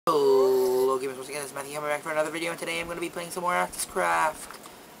again, it's Matthew coming back for another video, and today I'm going to be playing some more xCraft.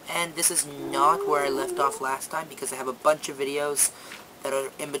 And this is not where I left off last time, because I have a bunch of videos that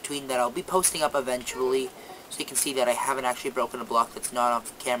are in between that I'll be posting up eventually. So you can see that I haven't actually broken a block that's not on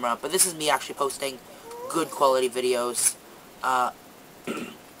camera. But this is me actually posting good quality videos at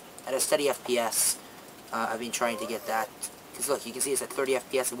a steady FPS. I've been trying to get that. Because look, you can see it's at 30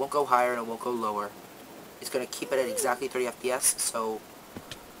 FPS. It won't go higher and it won't go lower. It's going to keep it at exactly 30 FPS, so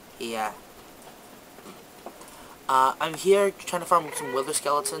yeah. I'm here trying to farm some wither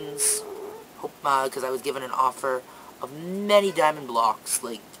skeletons, because I was given an offer of many diamond blocks,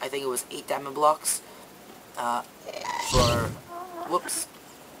 like, I think it was 8 diamond blocks, for, whoops,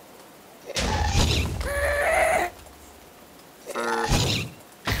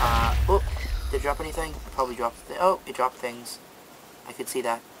 oh, did it drop anything? It probably dropped, oh, it dropped things, I could see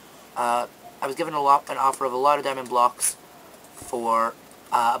that. I was given an offer of a lot of diamond blocks for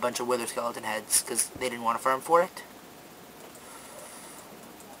a bunch of wither skeleton heads, because they didn't want to farm for it.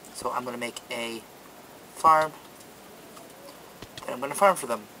 So I'm going to make a farm, and I'm going to farm for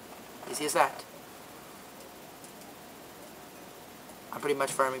them. Easy as that. I'm pretty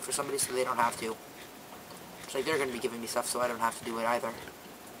much farming for somebody so they don't have to. It's like they're going to be giving me stuff so I don't have to do it either.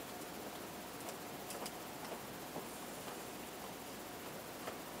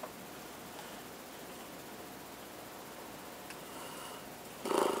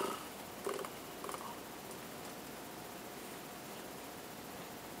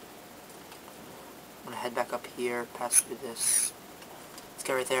 Head back up here, pass through this. Let's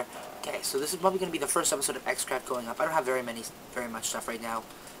get right there. Okay, so this is probably going to be the first episode of xCraft going up. I don't have very much stuff right now.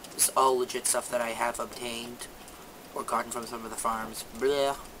 This is all legit stuff that I have obtained or gotten from some of the farms.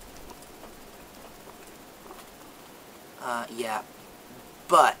 Blech. Yeah.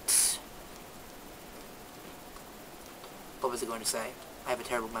 But what was I going to say? I have a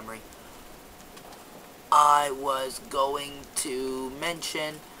terrible memory. I was going to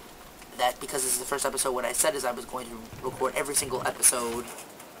mention that because this is the first episode, what I said is I was going to record every single episode,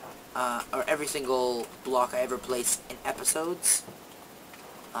 or every single block I ever place in episodes.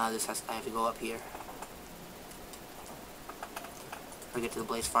 I have to go up here. Or get to the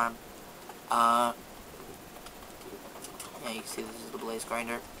blaze farm. Yeah, you can see this is the blaze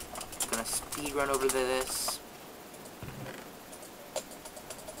grinder. I'm gonna speed run over to this.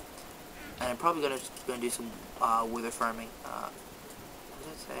 And I'm probably gonna do some wither farming. What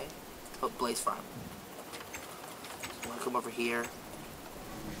does it say? Oh, blaze farm. So I'm gonna come over here.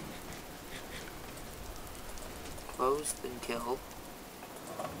 Close, then kill.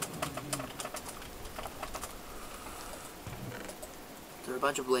 There are a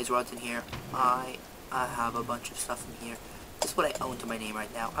bunch of blaze rods in here. I have a bunch of stuff in here. This is what I own to my name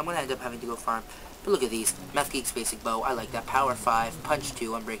right now. I'm gonna end up having to go farm. But look at these. Meth Geek's basic bow. I like that. Power 5, punch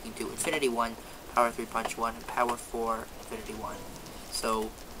 2, unbreaking 2, infinity 1, power 3, punch 1, and power 4, infinity 1.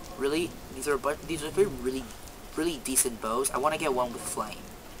 So really, these are three really decent bows. I want to get one with flame.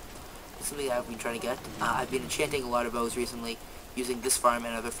 It's something that I've been trying to get. I've been enchanting a lot of bows recently, using this farm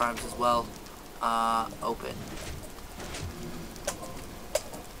and other farms as well. Open.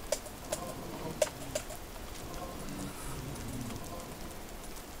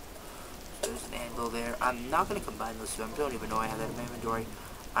 So there's an anvil there. I'm not going to combine those two. I don't even know I have that in my inventory.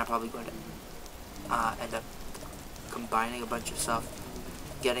 I'm probably going to end up combining a bunch of stuff.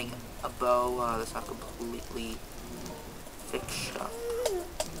 Getting a bow that's not completely fixed up.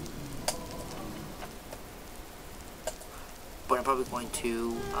 But I'm probably going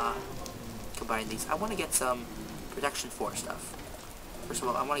to combine these. I want to get some protection 4 stuff. First of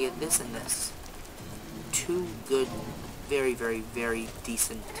all, I want to get this and this. 2 good, very, very, very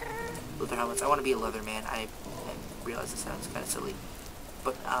decent leather helmets. I want to be a leather man. I realize this sounds kind of silly.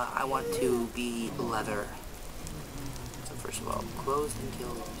 But I want to be leather. First of all, closed and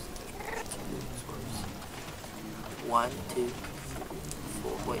killed. 1, 2,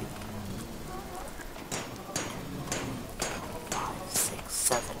 4, wait. 5, 6,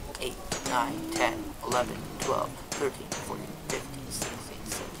 7, 8, 9, 10, 11, 12, 13, 14, 15, 16,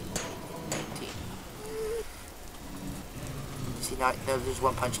 17, 18. See, now there's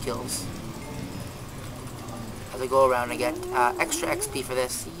one punch kills. As I go around, I get extra XP for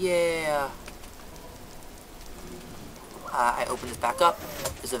this. Yeah. I open this back up.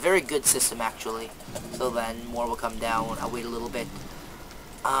 It's a very good system, actually. So then more will come down. I'll wait a little bit.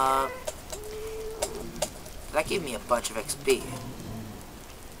 That gave me a bunch of XP.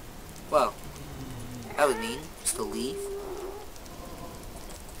 Well, that was mean. Just to leave.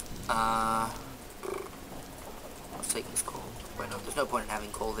 Let's take this coal. Wait, no, there's no point in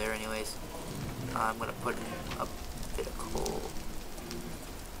having coal there anyways. I'm gonna put in a bit of coal.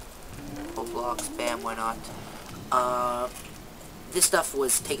 blocks. Bam, why not? This stuff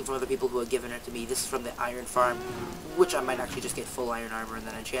was taken from other people who had given it to me. This is from the iron farm, which I might actually just get full iron armor and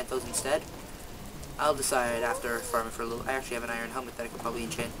then enchant those instead. I'll decide after farming for a little. I actually have an iron helmet that I could probably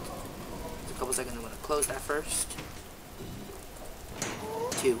enchant. Just a couple seconds. I'm going to close that first.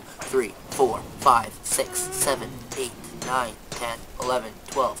 2, 3, 4, 5, 6, 7, 8, 9, 10, 11,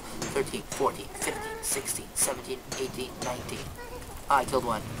 12, 13, 14, 15, 16, 17, 18, 19. Ah, I killed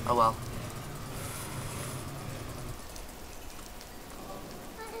one. Oh well.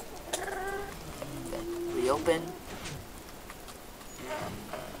 Then reopen.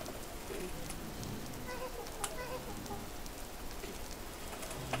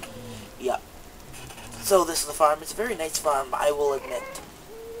 Yeah. So this is the farm. It's a very nice farm, I will admit.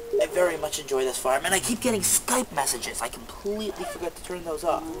 I very much enjoy this farm, and I keep getting Skype messages. I completely forgot to turn those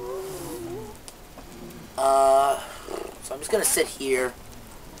off. So I'm just gonna sit here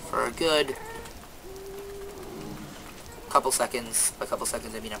for a good couple seconds. By couple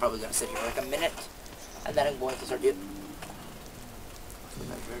seconds, I mean I'm probably gonna sit here for like a minute, and then I'm going to start doing.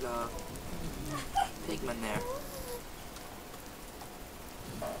 I heard pigman there.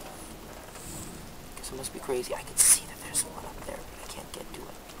 Guess it must be crazy. I can see that there's one up there, but I can't get to it.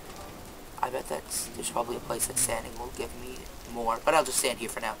 I bet there's probably a place that sanding will give me more, but I'll just stand here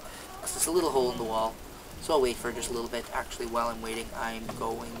for now. Because there's a little hole in the wall, so I'll wait for just a little bit. Actually, while I'm waiting, I'm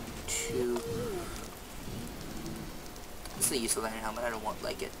going to... What's the use of the iron helmet? I don't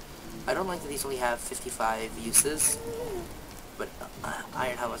like it. I don't like that these only have 55 uses, but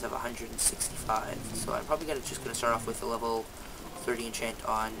iron helmets have 165, so I'm probably just gonna start off with a level 30 enchant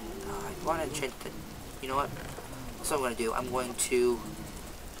on... I want to enchant it. You know what? That's what I'm going to do. I'm going to...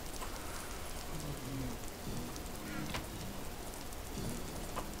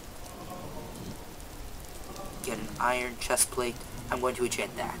 get an iron chest plate. I'm going to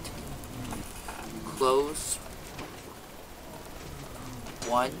enchant that. Close.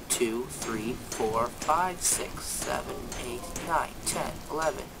 1, 2, 3, 4, 5, 6, 7, 8, 9, 10,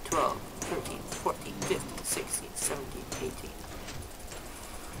 11, 12, 13, 14, 15, 16, 17, 18.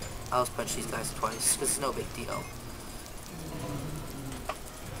 I'll just punch these guys twice, because it's no big deal.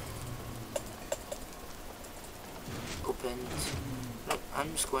 Opened. Nope,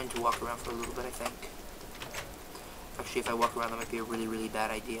 I'm just going to walk around for a little bit, I think. Actually, if I walk around, that might be a really, really bad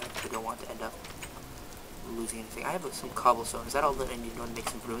idea. I don't want to end up losing anything. I have some cobblestone. Is that all that I need to make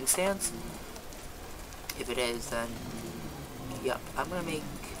some brewing stands? If it is, then... Yep, I'm going to make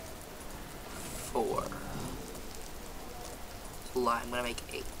 4. It's a lot. I'm going to make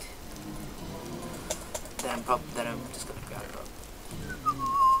 8. Then I'm just going to grab it up.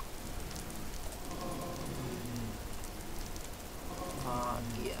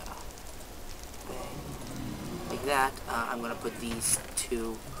 Yeah. Like that. I'm going to put these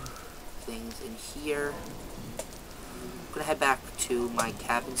 2 things in here. I'm going to head back to my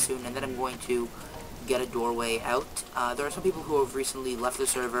cabin soon, and then I'm going to get a doorway out. There are some people who have recently left the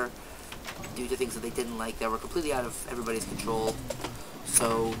server due to things that they didn't like that were completely out of everybody's control.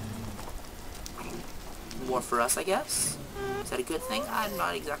 So, more for us, I guess? Is that a good thing? I'm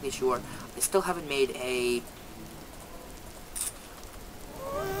not exactly sure. I still haven't made a...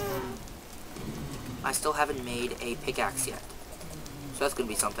 pickaxe yet. So that's going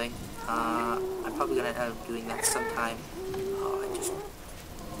to be something. I'm probably going to end up doing that sometime. Oh, I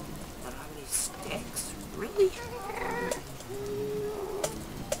don't have any sticks. Really?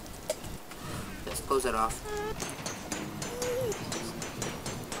 Let's close that off.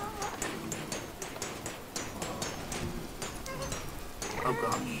 Oh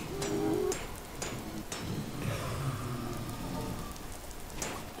gosh.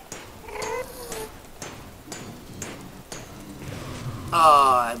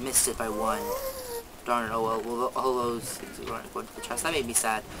 Oh, I missed it by 1. Darn it, oh well, all those things are going to go into the chest. That made me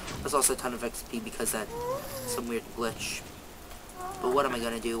sad. There's also a ton of XP because that's some weird glitch. But what am I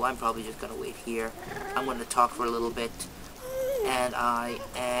going to do? I'm probably just going to wait here. I'm going to talk for a little bit. And I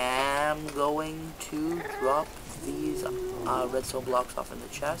am going to drop these redstone blocks off in the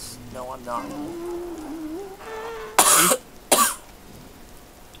chest. No, I'm not.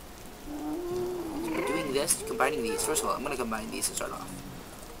 Combining these. First of all, I'm going to combine these to start off.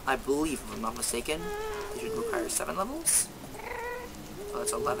 I believe, if I'm not mistaken, these should require 7 levels. Oh,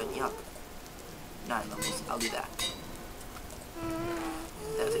 that's 11. Yuck. 9 levels. I'll do that.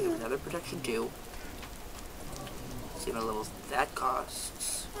 Then I'll take another protection 2. See how many levels that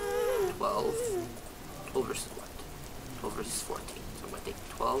costs. 12. 12 versus what? 12 versus 14. So I'm going to take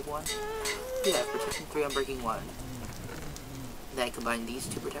 12 one. Yeah, protection 3, I'm breaking 1. Then I combine these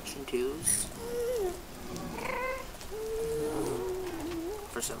 2 protection 2s.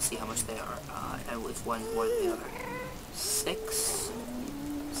 First, I'll see how much they are, and if one's more than the other. 6.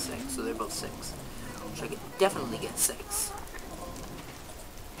 6, so they're both 6. So I can definitely get 6.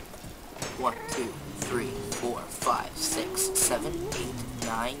 1, 2, 3, 4, 5, 6, 7, 8,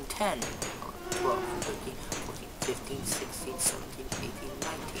 9, 10, 12, 13, 14, 15, 16, 17, 18,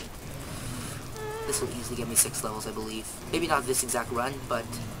 19. This will easily get me 6 levels, I believe. Maybe not this exact run, but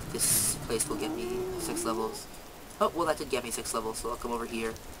this place will get me 6 levels. Oh, well, that did get me 6 levels, so I'll come over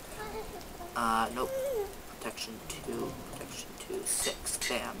here. Nope. Protection 2, protection 2, 6.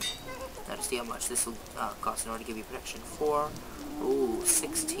 Bam. Now to see how much this will cost in order to give you protection 4. Ooh,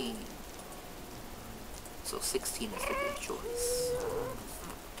 16. So 16 is the good choice.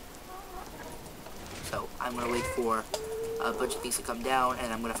 So I'm going to wait for a bunch of things to come down,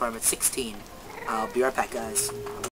 and I'm going to farm at 16. I'll be right back, guys.